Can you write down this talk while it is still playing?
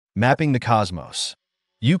Mapping the cosmos.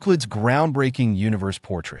 Euclid's groundbreaking universe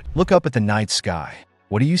portrait. Look up at the night sky.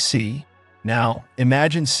 What do you see? Now,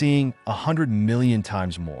 imagine seeing 100 million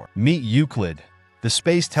times more. Meet Euclid, the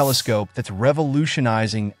space telescope that's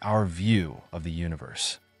revolutionizing our view of the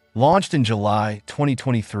universe. Launched in July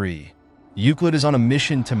 2023, Euclid is on a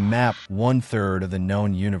mission to map 1/3 of the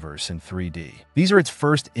known universe in 3D. These are its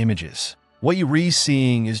first images. What you're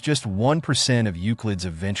seeing is just 1% of Euclid's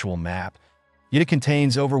eventual map, yet it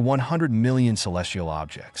contains over 100 million celestial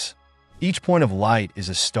objects. Each point of light is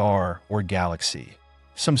a star or galaxy,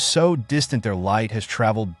 some so distant their light has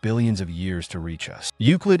traveled billions of years to reach us.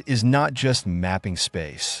 Euclid is not just mapping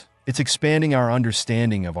space, it's expanding our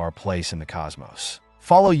understanding of our place in the cosmos.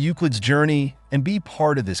 Follow Euclid's journey and be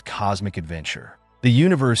part of this cosmic adventure. The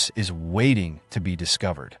universe is waiting to be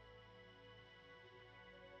discovered.